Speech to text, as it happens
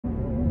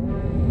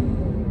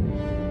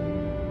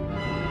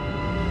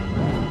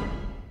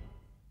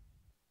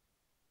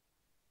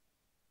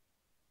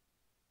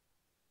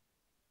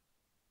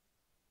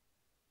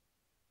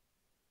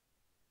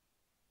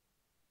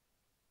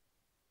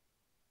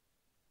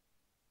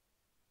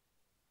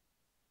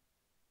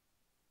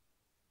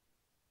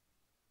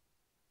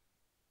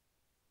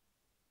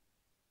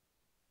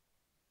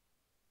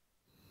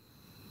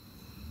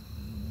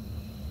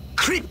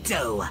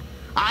Crypto!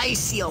 I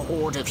see a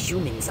horde of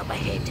humans up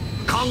ahead,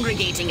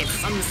 congregating at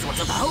some sort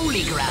of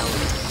holy ground.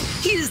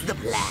 Here's the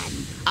plan.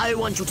 I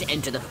want you to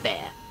enter the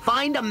fair,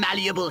 find a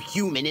malleable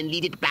human and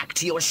lead it back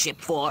to your ship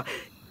for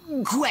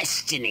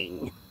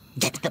questioning.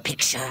 Get the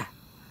picture?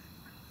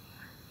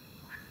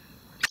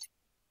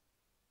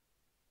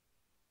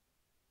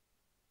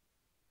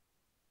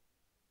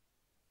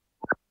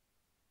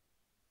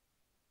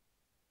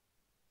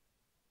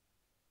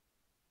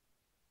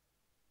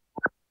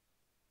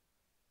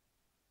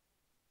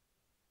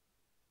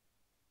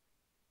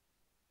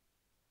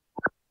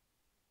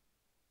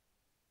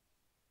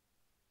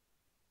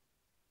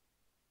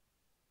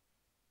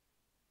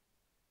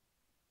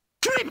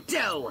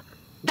 Crypto!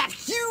 That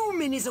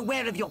human is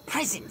aware of your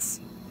presence.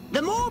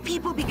 The more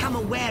people become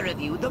aware of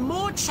you, the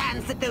more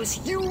chance that those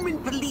human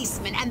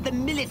policemen and the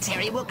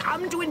military will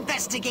come to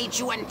investigate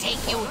you and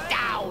take you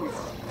down.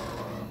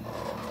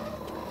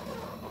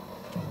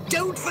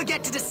 Don't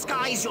forget to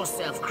disguise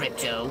yourself,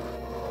 Crypto.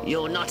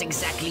 You're not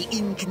exactly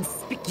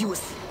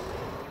inconspicuous.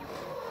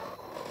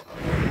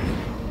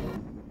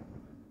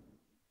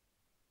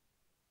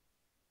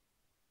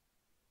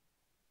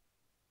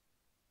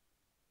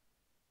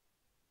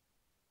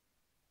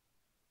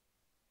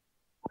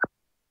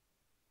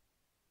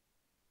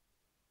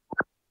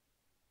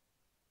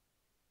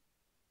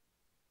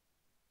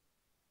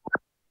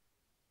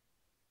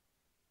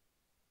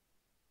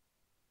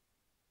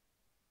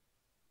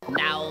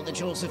 Now that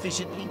you're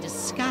sufficiently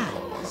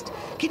disguised,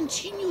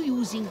 continue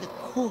using the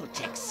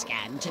Cortex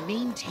scan to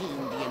maintain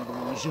the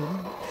illusion.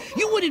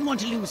 You wouldn't want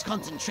to lose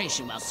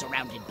concentration while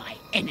surrounded by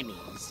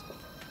enemies.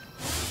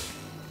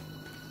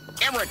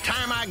 Every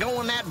time I go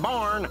in that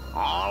barn,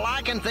 all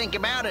I can think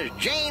about is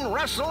Jane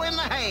Russell in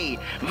the hay.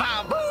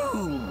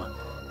 Va-boom!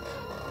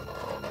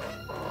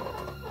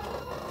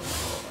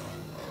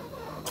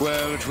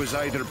 Well, it was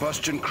either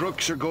bust and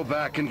crooks or go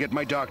back and get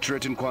my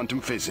doctorate in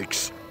quantum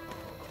physics.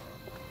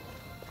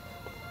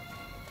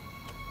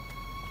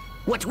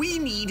 What we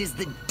need is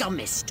the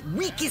dumbest,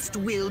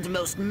 weakest-willed,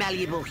 most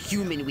malleable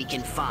human we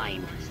can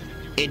find.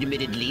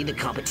 Admittedly, the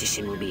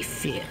competition will be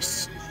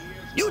fierce.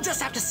 You just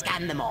have to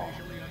scan them all.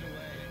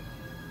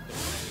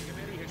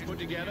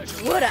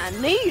 What I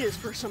need is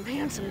for some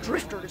handsome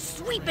drifter to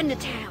sweep into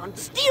town,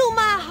 steal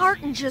my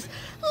heart, and just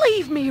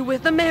leave me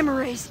with the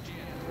memories.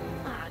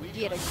 Ah,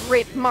 get a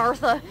grip,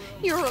 Martha.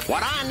 You're a...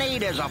 What I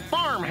need is a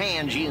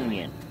farmhands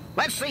union.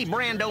 Let's see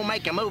Brando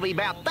make a movie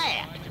about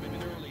that.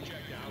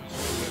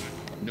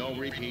 No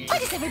repeat. Why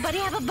does everybody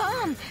have a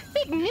bomb?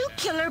 Big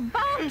nuclear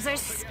bombs are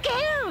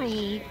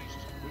scary.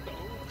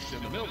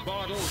 The milk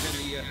bottles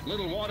and the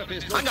little water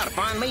pistols. I gotta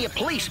find me a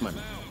policeman,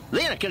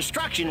 then a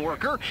construction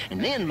worker,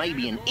 and then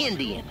maybe an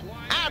Indian.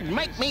 I'd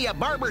make me a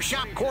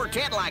barbershop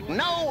quartet like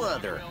no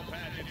other.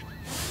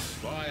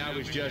 Why, I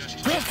was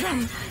just... Red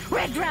drum!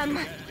 Red drum!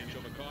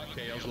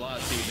 Cocktails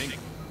last evening.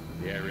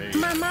 Yeah,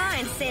 My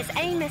mind says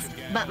Amos,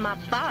 but my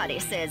body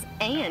says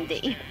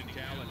Andy.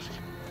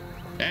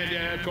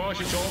 And, of course,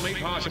 it's all made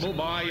possible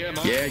by,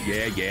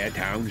 Yeah,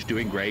 town's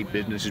doing great,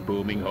 business is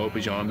booming, hope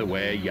is on the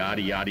way,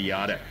 yada, yada,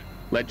 yada.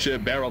 Let's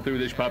barrel through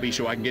this puppy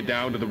so I can get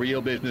down to the real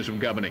business of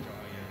governing.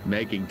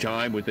 Making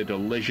time with the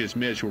delicious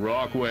Miss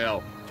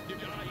Rockwell.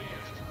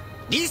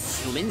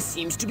 This human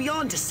seems to be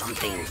onto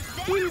something.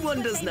 Will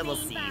wonders never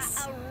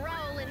cease.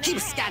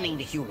 Keep scanning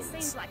the humans.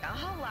 Seems like a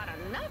whole lot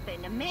of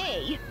nothing to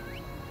me.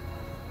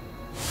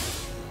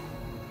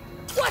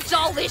 What's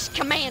all this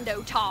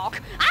commando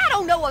talk? I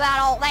don't know about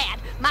all that.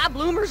 My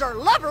bloomers are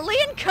loverly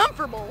and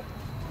comfortable.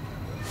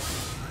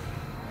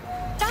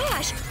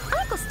 Gosh,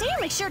 Uncle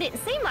Stanley sure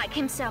didn't seem like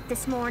himself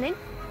this morning.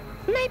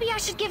 Maybe I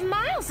should give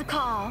Miles a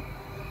call.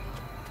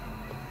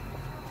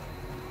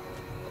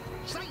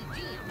 Say,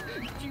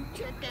 Jim, did you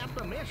check out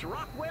the Miss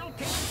Rockwell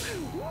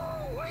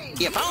tent?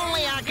 If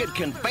only I could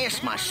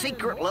confess my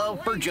secret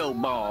love for Joe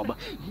Bob.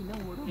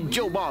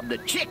 Joe Bob the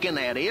chicken,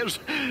 that is.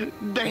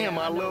 Damn,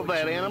 I love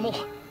that animal.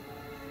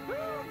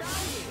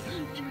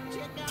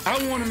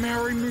 I want to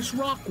marry Miss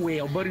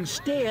Rockwell, but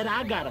instead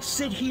I gotta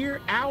sit here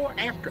hour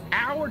after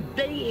hour,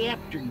 day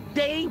after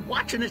day,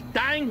 watching this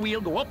dying wheel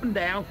go up and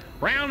down,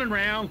 round and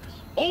round,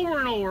 over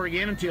and over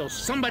again until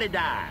somebody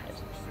dies.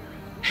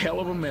 Hell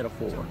of a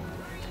metaphor.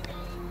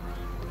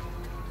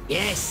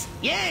 Yes,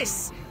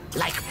 yes!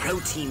 Like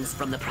proteins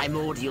from the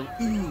primordial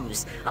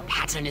ooze, a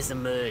pattern is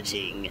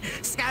emerging.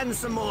 Scan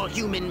some more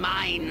human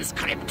minds,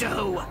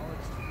 Crypto!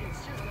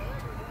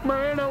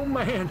 Man, oh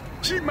man,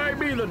 she may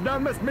be the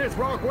dumbest Miss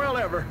Rockwell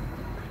ever.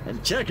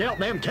 And check out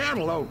them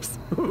cantaloupes.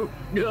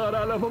 God,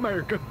 I love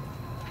America.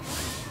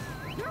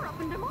 You're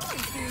up in Des Moines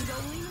soon,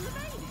 Jolene and the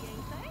baby,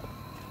 ain't they?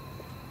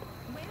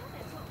 Well,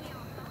 that's what we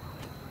all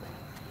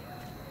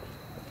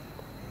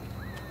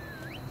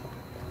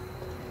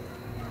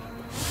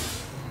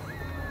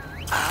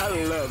thought.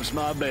 I loves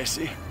my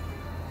Bessie,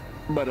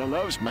 but I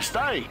loves my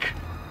steak.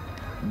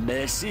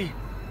 Bessie,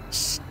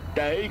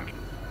 steak,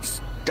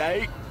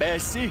 steak,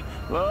 Bessie.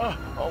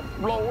 Oh,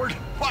 Lord,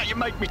 why you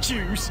make me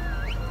choose?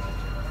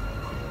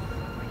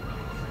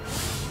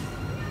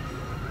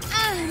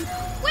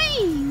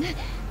 Wayne!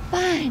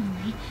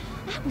 Finally,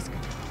 I was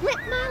gonna flip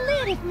my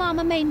lid if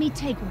Mama made me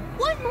take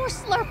one more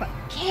slurp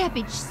of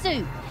cabbage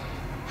soup.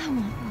 I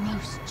want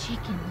roast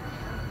chicken.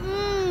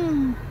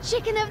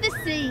 Chicken of the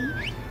sea.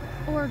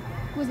 Or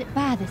was it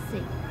by the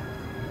sea?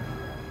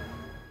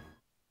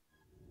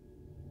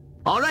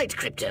 All right,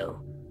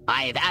 Crypto.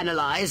 I've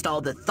analyzed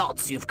all the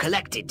thoughts you've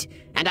collected,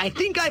 and I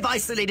think I've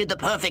isolated the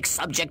perfect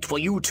subject for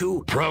you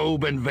to...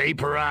 Probe and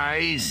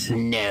vaporize?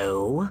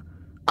 No.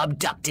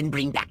 Abduct and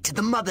bring back to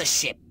the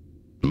mothership.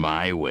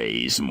 My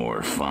way's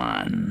more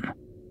fun.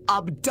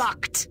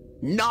 Abduct,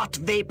 not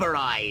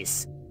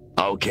vaporize.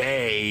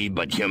 Okay,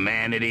 but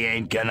humanity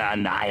ain't gonna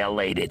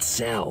annihilate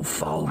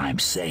itself, all I'm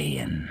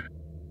saying.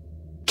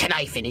 Can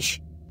I finish?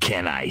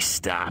 Can I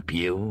stop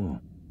you?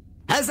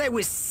 As I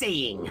was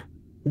saying,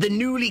 the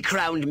newly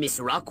crowned Miss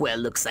Rockwell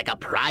looks like a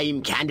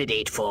prime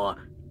candidate for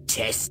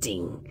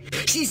testing.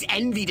 She's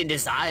envied and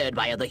desired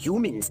by other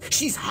humans.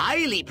 She's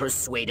highly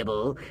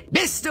persuadable.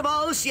 Best of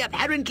all, she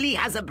apparently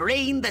has a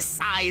brain the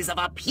size of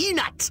a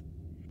peanut.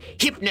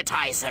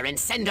 Hypnotize her and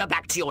send her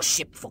back to your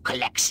ship for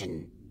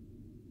collection.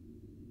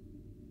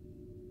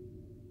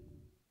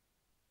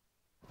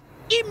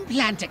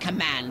 Implant a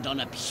command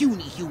on a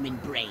puny human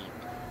brain.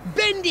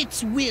 Bend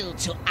its will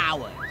to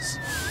ours.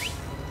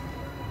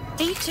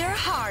 Eat your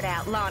heart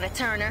out, Lana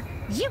Turner.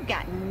 You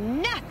got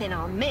nothing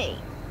on me.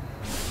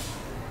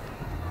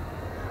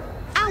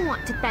 I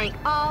want to thank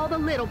all the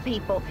little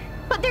people,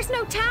 but there's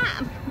no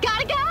time.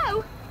 Gotta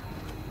go.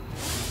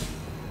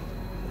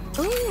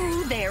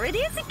 Ooh, there it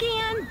is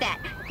again. That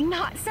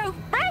not so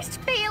fresh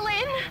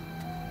feeling.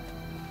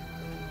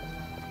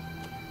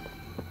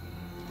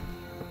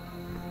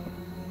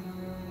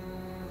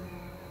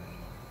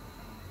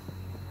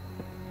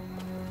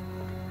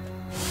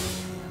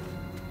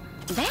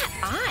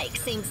 That Ike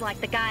seems like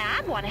the guy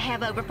I'd want to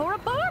have over for a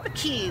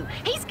barbecue.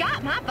 He's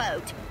got my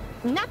vote.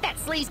 Not that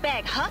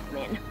sleazebag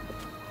Huckman.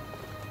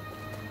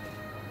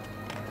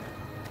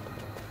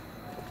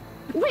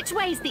 Which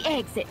way's the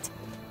exit?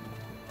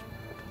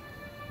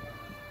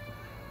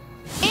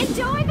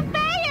 Enjoy the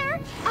fair!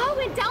 Oh,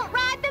 and don't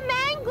ride the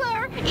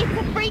Mangler! It's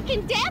a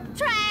freaking death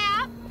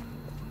trap!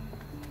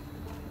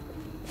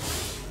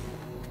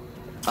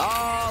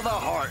 Oh, the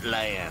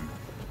Heartland,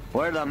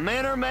 where the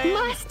men are men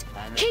Must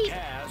and the keep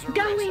calves are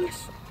going.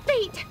 restless.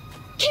 Feet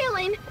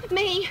killing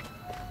me.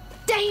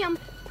 Damn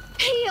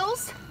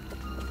heels.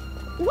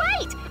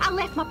 Wait! I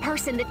left my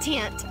purse in the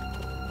tent.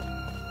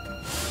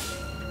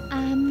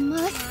 I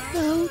must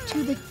go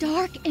to the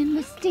dark and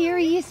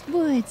mysterious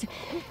woods.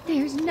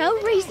 There's no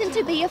reason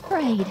to be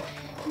afraid.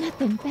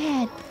 Nothing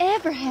bad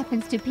ever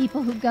happens to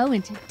people who go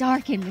into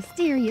dark and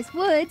mysterious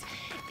woods,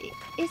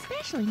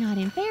 especially not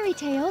in fairy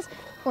tales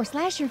or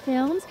slasher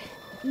films.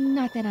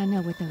 Not that I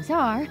know what those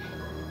are.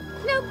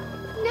 Nope,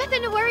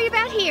 nothing to worry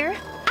about here.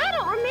 I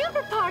don't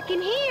remember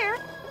parking here.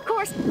 Of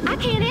course, I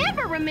can't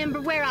ever remember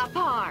where I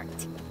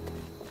parked.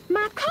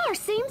 My car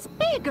seems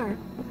bigger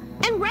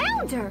and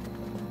rounder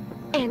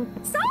and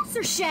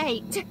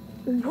saucer-shaped.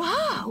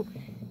 Whoa!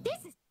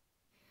 This is...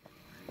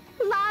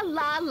 La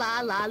la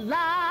la la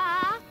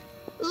la.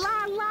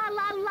 La la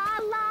la la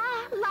la.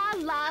 La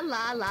la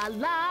la la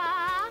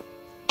la.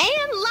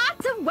 And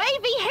lots of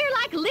wavy hair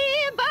like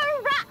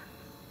Libera.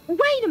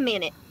 Wait a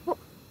minute.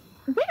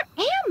 Where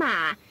am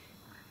I?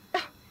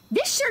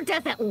 This sure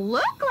doesn't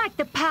look like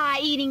the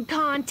pie-eating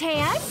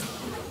contest.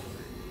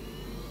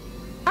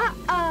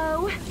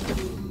 Uh-oh.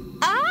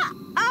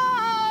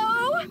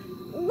 Uh-oh!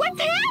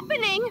 What's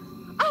happening?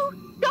 Oh,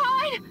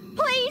 God,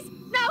 please,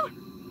 no.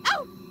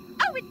 Oh,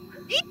 it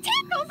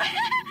tickles.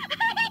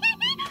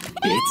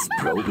 It's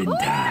probing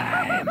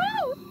time.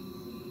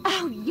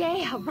 Oh,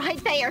 yeah,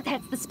 right there.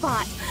 That's the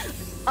spot.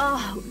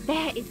 Oh,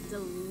 that is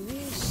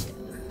delicious.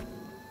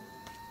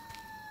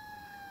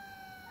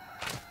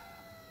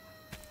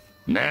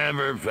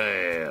 Never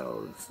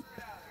fails.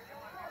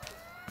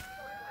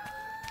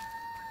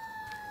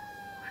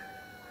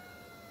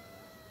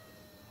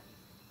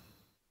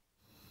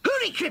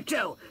 Hurry,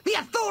 Crypto! The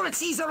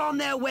authorities are on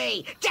their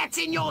way! Get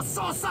in your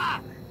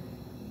saucer!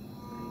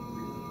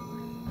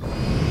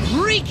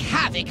 Wreak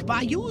havoc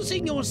by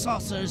using your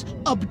saucer's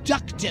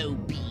abducto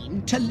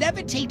beam to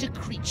levitate a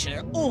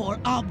creature or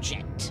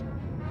object.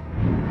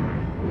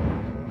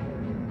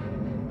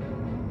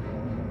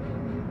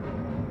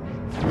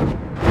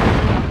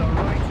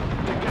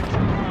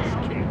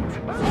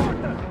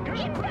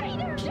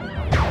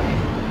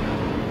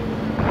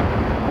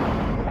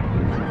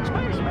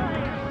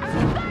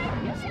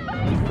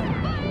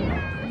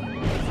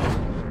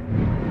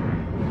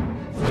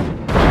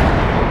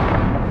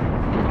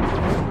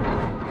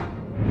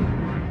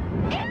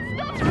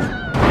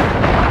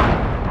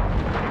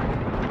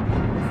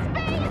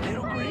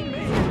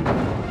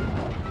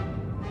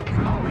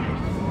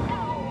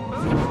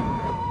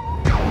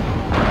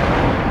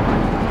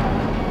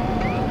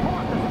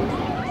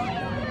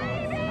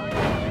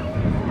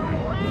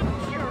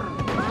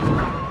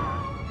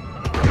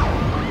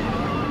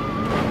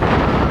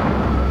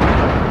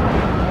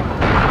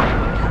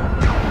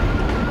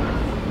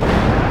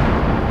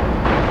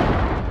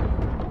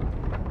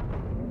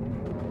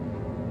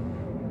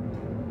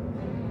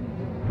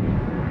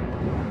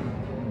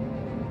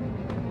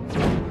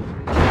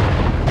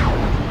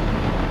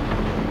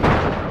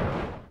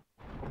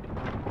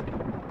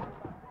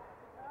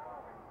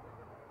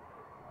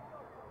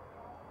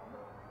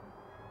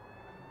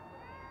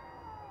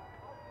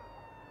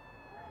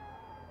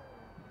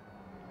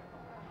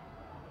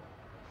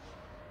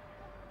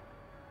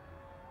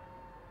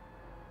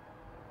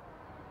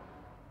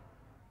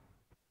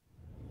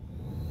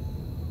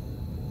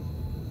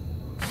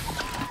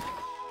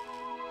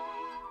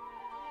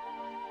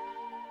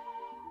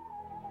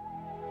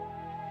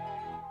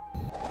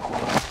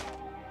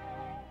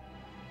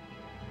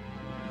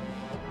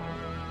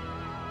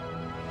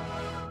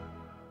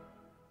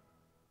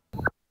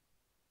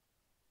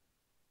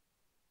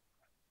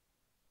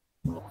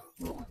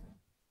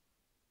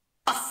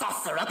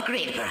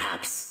 upgrade,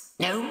 perhaps?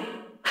 No?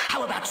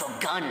 How about your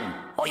gun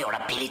or your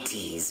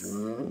abilities?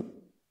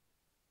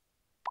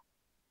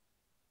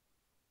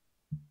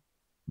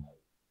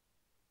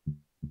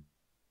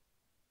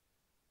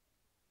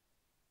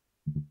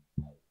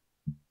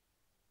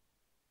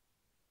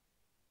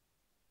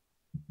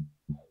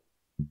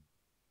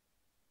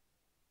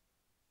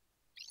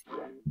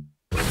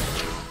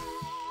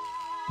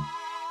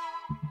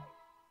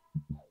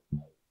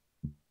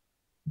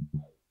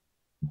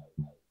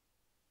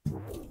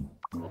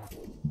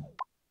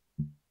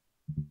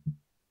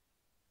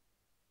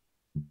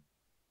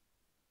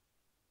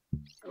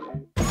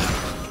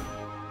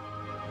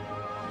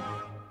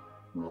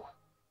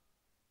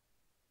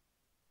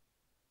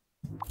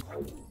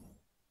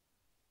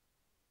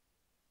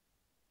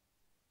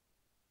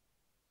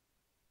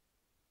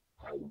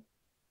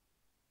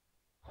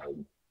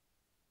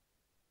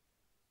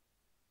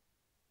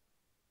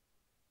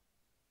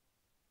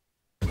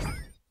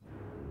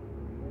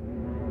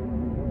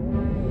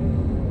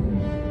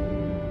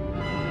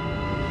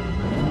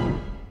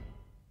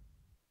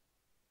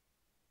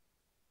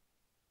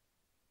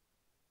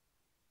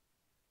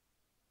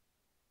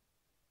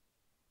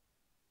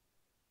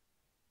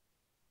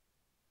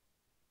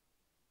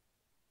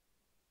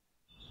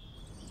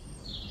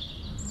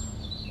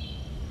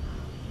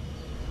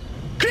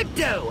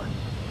 Crypto!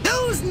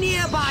 Those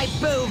nearby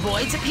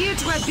bovoids appear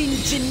to have been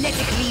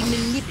genetically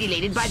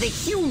manipulated by the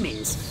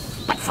humans.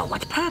 But for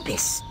what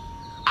purpose?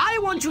 I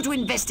want you to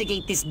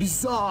investigate this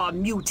bizarre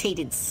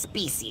mutated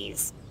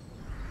species.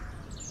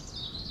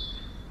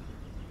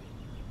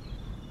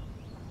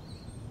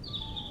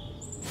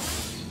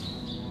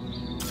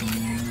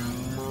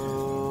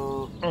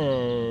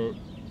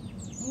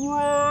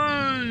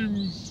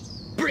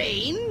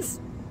 Brains?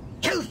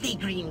 Healthy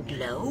green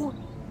glow?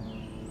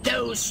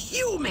 Those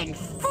human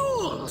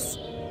fools!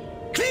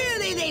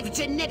 Clearly they've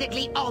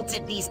genetically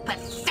altered these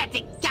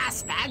pathetic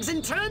gas bags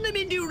and turned them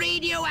into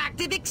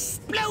radioactive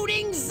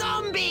exploding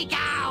zombie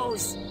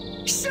cows!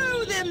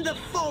 Show them the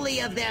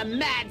folly of their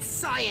mad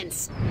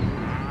science!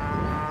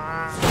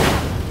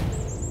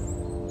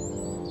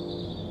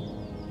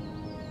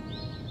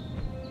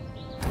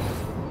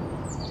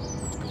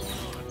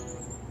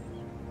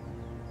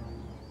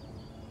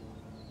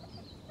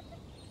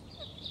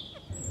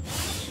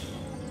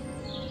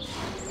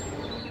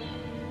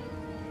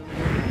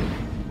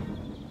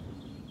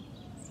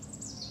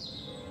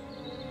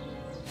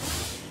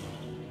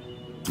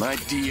 My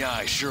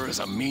DI sure is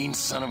a mean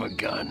son of a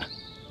gun.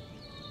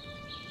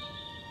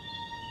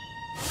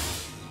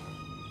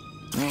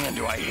 Man,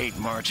 do I hate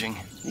marching.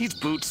 These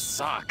boots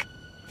suck.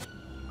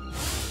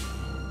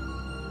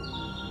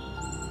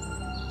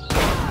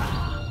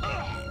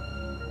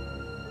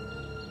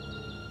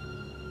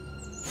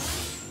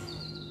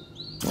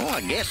 Well,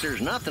 I guess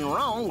there's nothing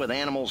wrong with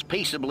animals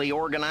peaceably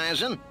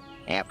organizing.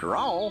 After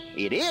all,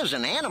 it is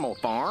an animal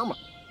farm.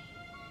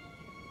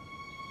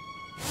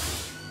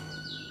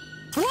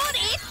 Would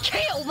it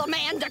kill the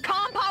man to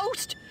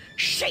compost?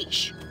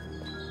 Sheesh!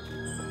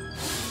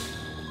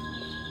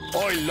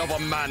 I love a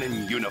man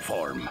in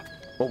uniform.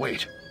 Oh,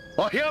 wait.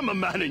 I am a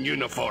man in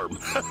uniform.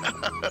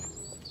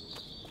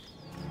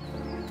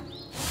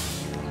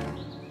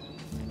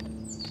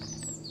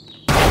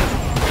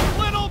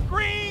 Little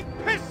green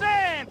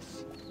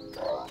pissants!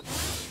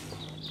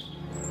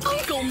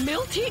 Uncle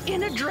Milty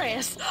in a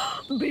dress.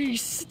 Be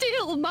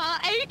still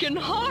my aching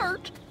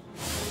heart.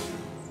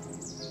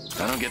 If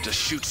I don't get to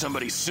shoot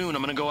somebody soon,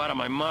 I'm gonna go out of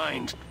my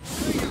mind.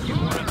 You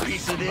want a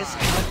piece of this,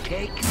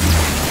 cupcake?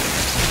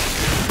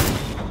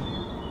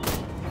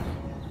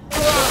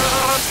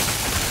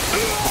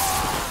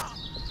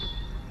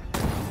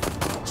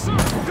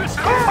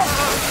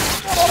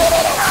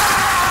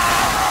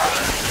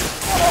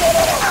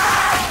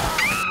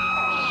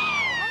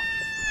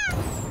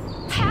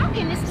 How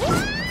can this...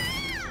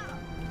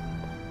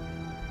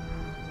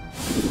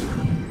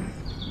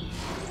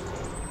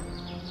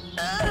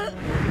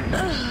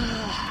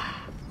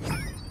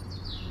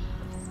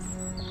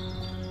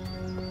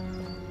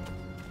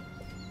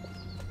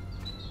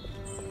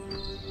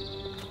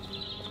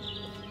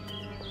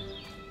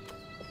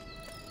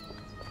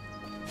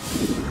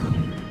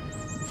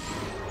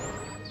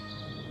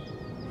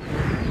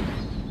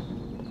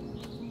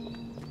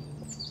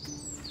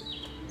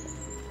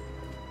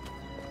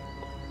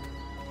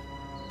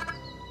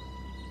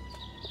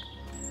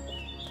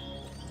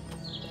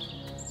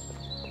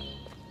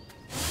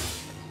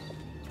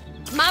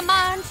 My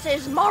mind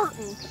says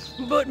Martin,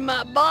 but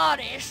my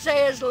body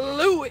says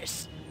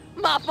Lewis.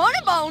 My funny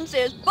bone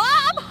says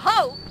Bob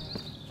Hope.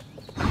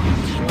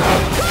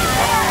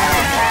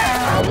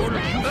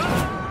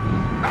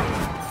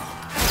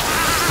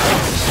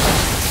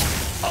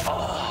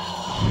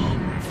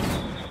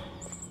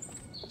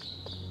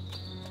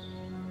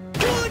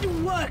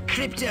 Good work,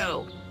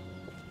 Crypto!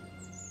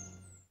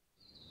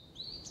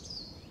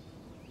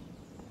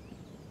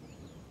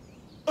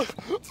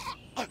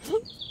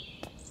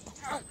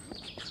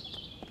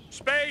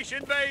 Space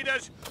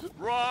invaders!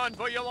 Run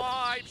for your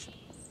lives!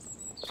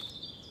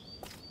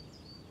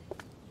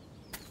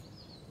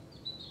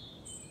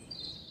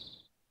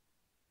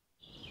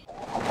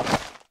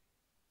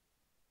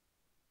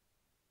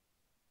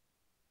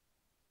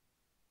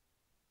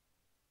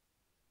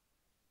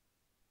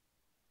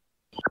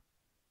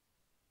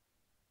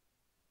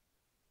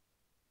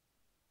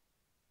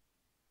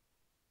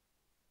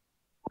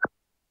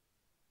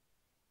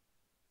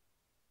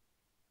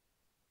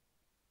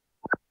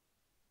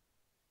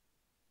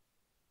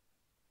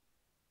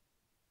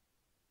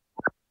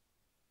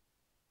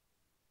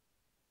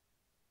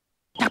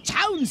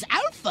 town's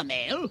alpha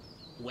male?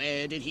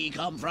 Where did he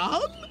come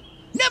from?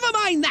 Never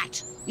mind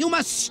that! You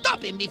must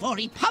stop him before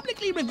he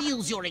publicly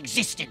reveals your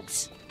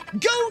existence.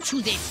 Go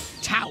to this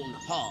town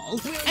hall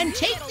and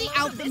take the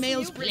alpha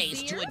male's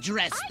place to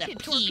address the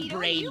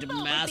pea-brained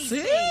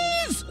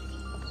masses.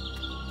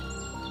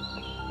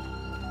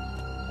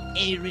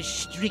 A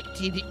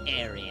restricted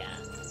area.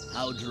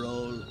 How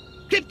droll.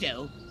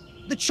 Crypto,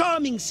 the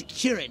charming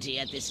security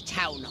at this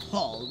town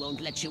hall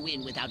won't let you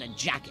in without a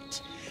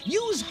jacket.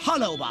 Use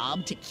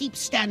Holobob to keep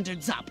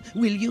standards up,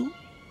 will you?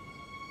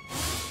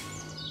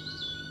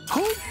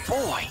 Oh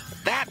boy,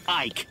 that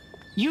Ike.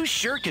 You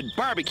sure could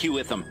barbecue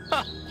with him.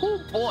 Huh.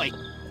 Oh boy,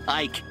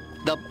 Ike,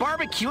 the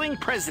barbecuing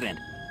president.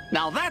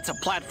 Now that's a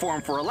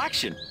platform for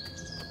election.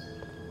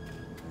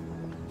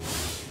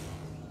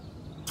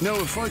 Now,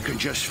 if I could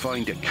just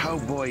find a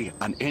cowboy,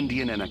 an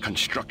Indian, and a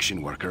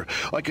construction worker,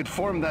 I could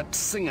form that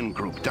singing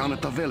group down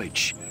at the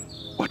village.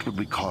 What would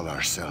we call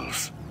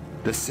ourselves?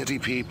 The city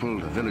people,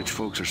 the village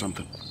folks, or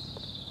something?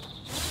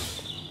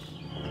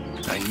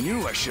 I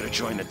knew I should have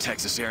joined the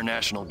Texas Air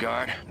National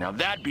Guard. Now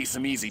that'd be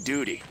some easy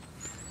duty.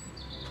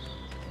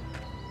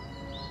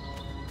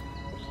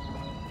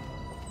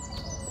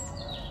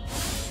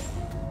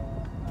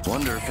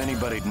 Wonder if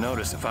anybody'd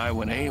notice if I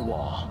went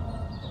AWOL.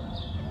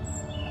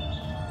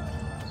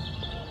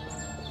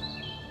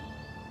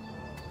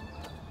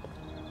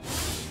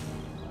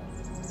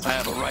 I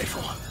have a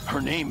rifle.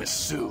 Her name is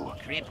Sue.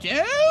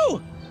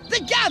 Crypto! The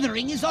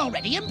gathering is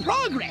already in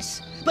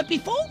progress. But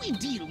before we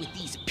deal with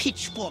these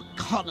pitchfork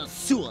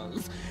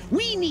connoisseurs,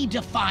 we need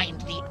to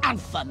find the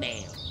alpha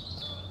male.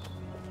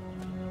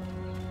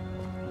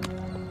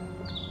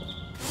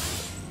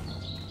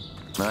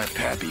 My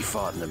pappy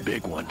fought in the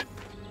big one.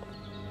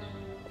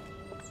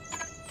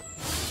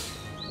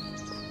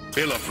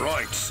 Bill of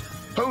Rights.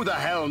 Who the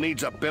hell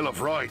needs a Bill of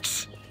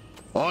Rights?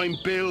 I'm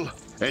Bill,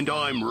 and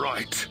I'm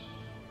right.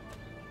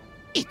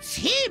 It's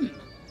him!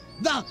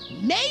 The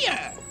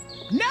mayor!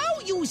 Now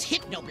use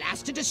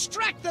Hypnoblast to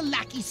distract the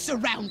lackeys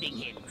surrounding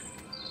him.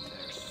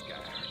 They're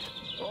scared.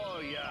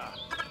 Oh, yeah.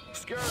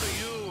 Scared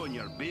of you and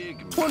your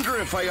big... Wonder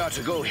if I ought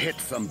to go hit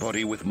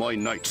somebody with my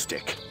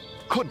nightstick.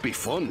 Could be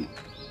fun.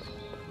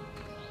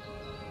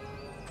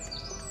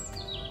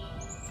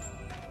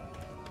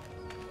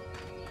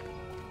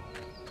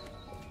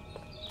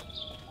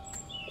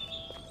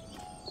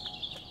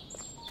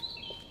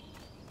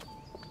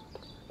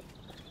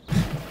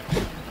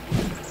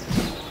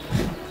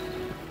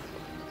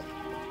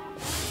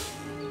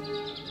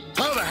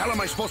 How am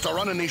I supposed to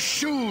run in these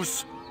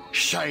shoes?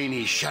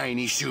 Shiny,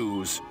 shiny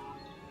shoes.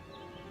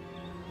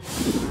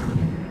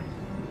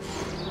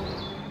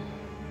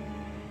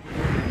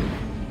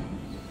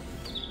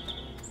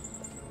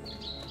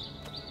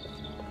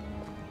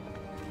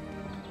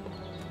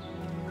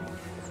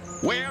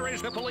 Where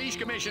is the police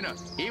commissioner?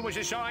 He was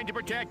assigned to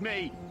protect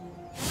me.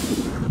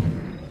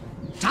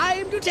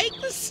 Time to take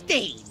the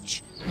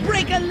stage.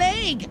 Break a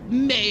leg,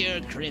 Mayor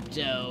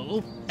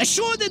Crypto.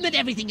 Assure them that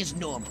everything is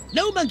normal.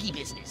 No monkey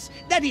business.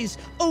 That is,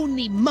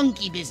 only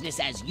monkey business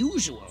as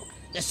usual.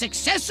 The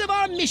success of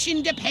our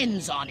mission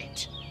depends on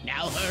it.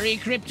 Now hurry,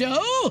 Crypto.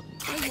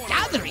 The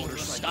gathering will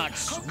start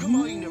soon. How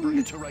come I never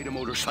get to ride a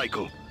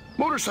motorcycle?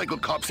 Motorcycle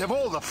cops have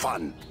all the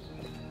fun.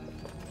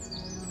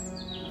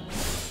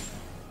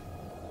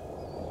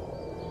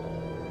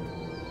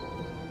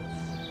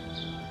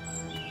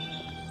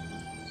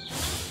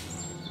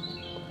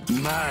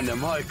 Man,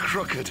 am I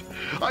crooked.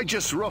 I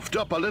just roughed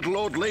up a little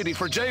old lady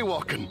for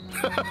jaywalking.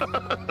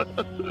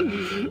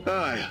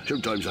 Aye,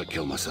 sometimes I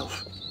kill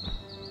myself.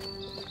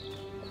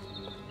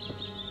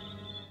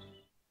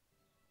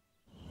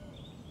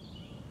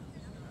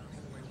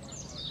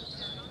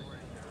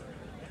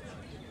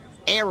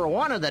 Every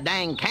one of the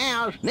dang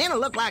cows, then it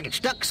looked like it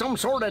stuck some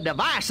sort of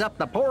device up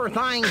the poor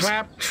thing's...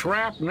 Clap,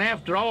 trap, and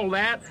after all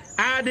that,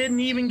 I didn't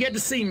even get to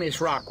see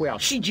Miss Rockwell.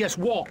 She just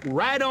walked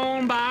right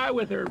on by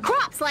with her...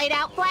 Crops laid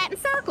out flat in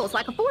circles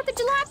like a 4th of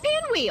July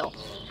pinwheel.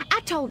 I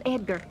told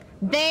Edgar,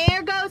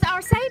 there goes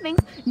our savings.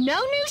 No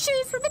new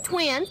shoes for the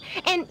twins,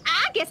 and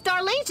I guess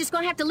Darlene's just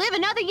gonna have to live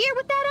another year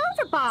with that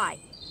overbite.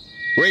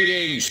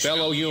 Greetings,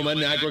 fellow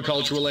human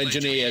agricultural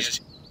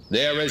engineers.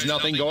 There is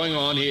nothing going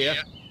on here.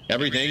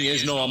 Everything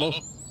is normal.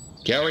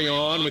 Carry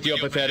on with your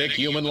pathetic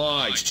human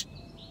lives.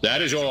 That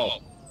is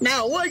all.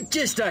 Now, wait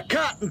just a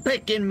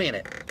cotton-picking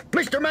minute.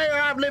 Mr. Mayor,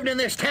 I've lived in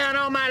this town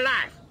all my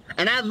life,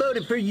 and I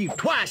voted for you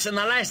twice in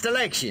the last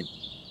election.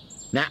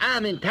 Now,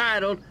 I'm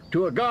entitled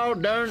to a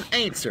gall-darn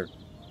answer.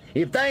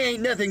 If there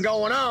ain't nothing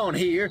going on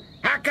here,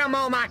 how come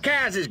all my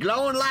cows is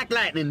glowing like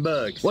lightning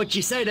bugs? What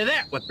you say to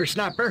that,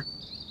 whippersnapper?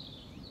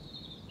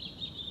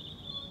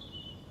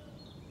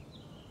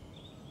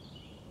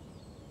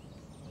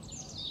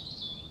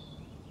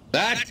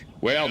 That?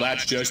 Well,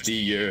 that's just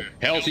the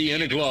healthy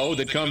inner glow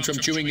that comes from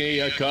chewing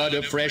a cud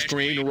of fresh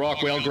green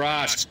Rockwell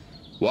grass.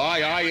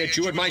 Why, I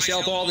chew it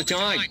myself all the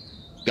time.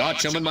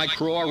 Got some in my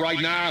craw right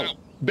now.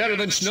 Better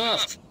than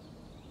snuff.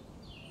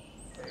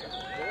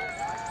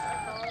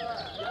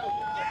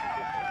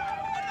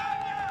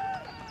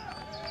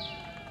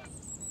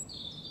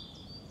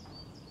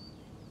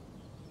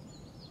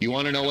 You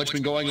want to know what's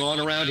been going on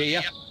around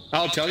here?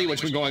 I'll tell you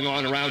what's been going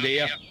on around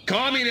here.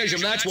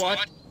 Communism, that's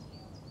what.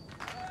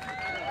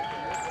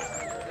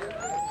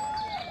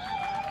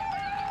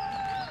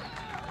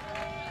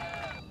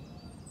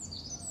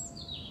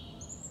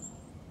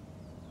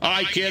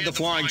 I kid the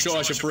flying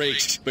saucer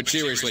freaks, but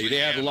seriously, they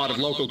add a lot of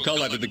local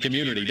color to the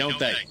community, don't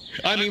they?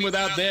 I mean,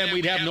 without them,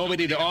 we'd have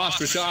nobody to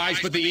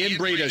ostracize but the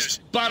inbreeders.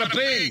 Bada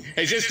bing!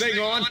 Is this thing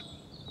on?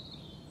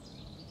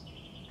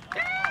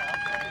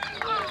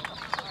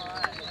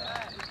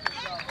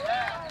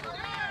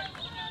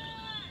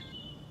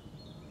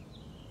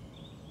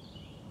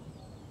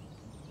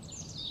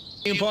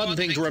 The important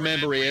thing to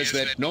remember is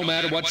that no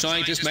matter what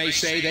scientists may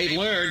say they've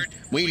learned,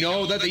 we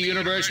know that the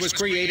universe was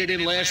created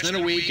in less than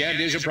a week and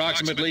is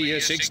approximately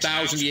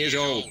 6,000 years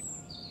old.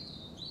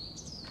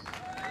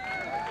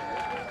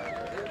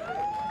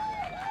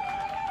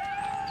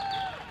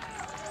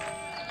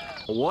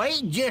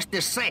 Wait just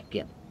a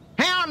second.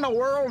 How in the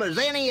world does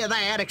any of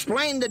that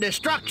explain the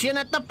destruction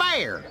at the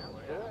fair?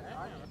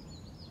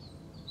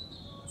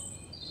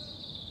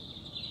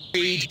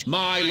 Read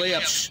my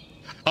lips.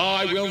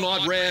 I will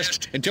not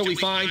rest until we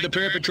find the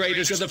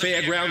perpetrators of the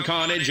fairground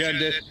carnage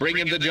and bring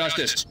them to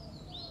justice.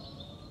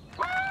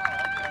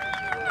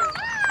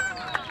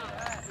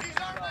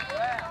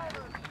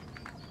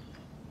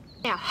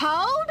 Now,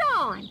 hold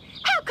on.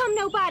 How come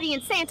nobody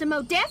in Santa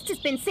Modesta has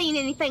been seeing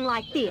anything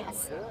like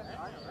this?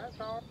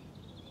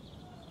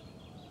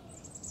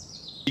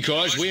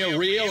 Because we're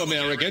real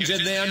Americans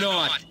and they're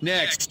not.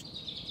 Next.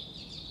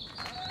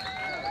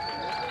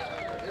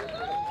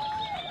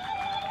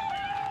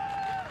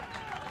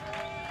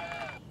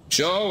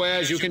 So,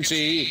 as you can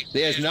see,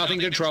 there's nothing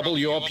to trouble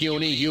your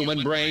puny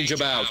human brains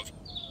about.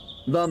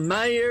 The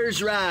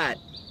mayor's right.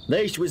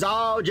 This was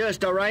all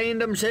just a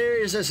random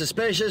series of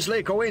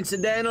suspiciously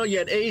coincidental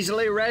yet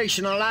easily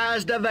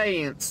rationalized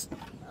events.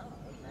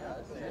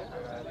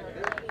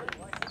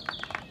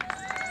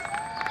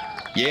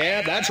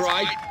 Yeah, that's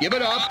right. Give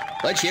it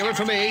up. Let's hear it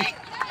from me.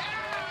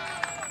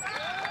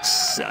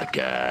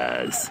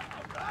 Suckers.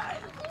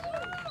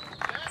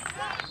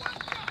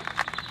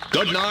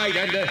 Good night,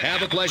 and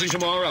have a pleasant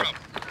tomorrow.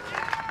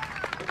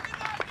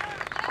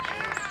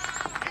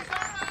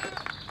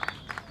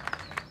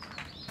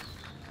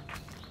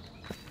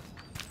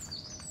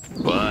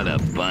 What a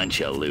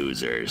bunch of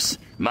losers.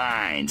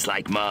 Minds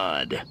like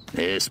mud.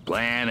 This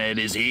planet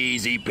is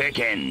easy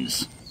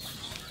pickings.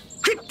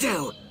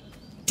 Crypto!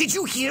 Did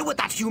you hear what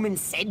that human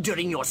said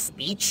during your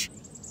speech?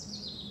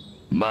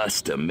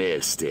 Must have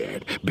missed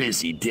it.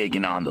 Busy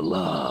digging on the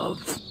love.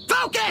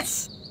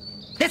 Focus!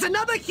 There's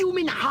another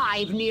human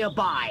hive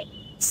nearby.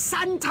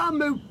 Santa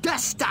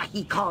Modesta,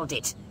 he called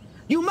it.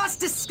 You must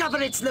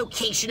discover its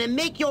location and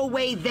make your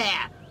way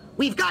there.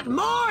 We've got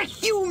more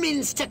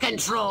humans to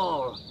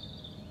control.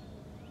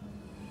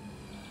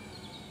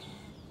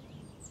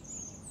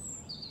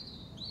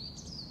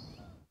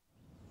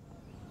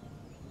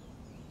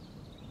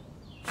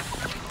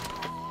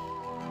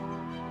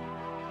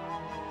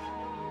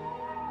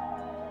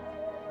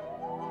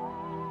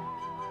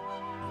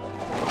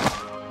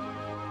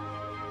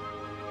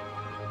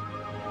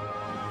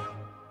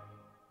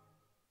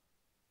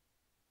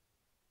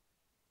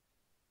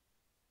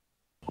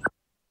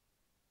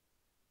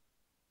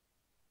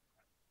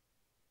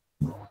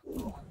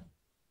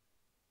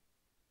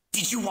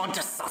 Did you want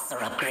a saucer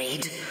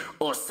upgrade?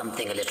 Or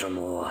something a little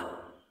more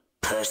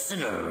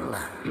personal?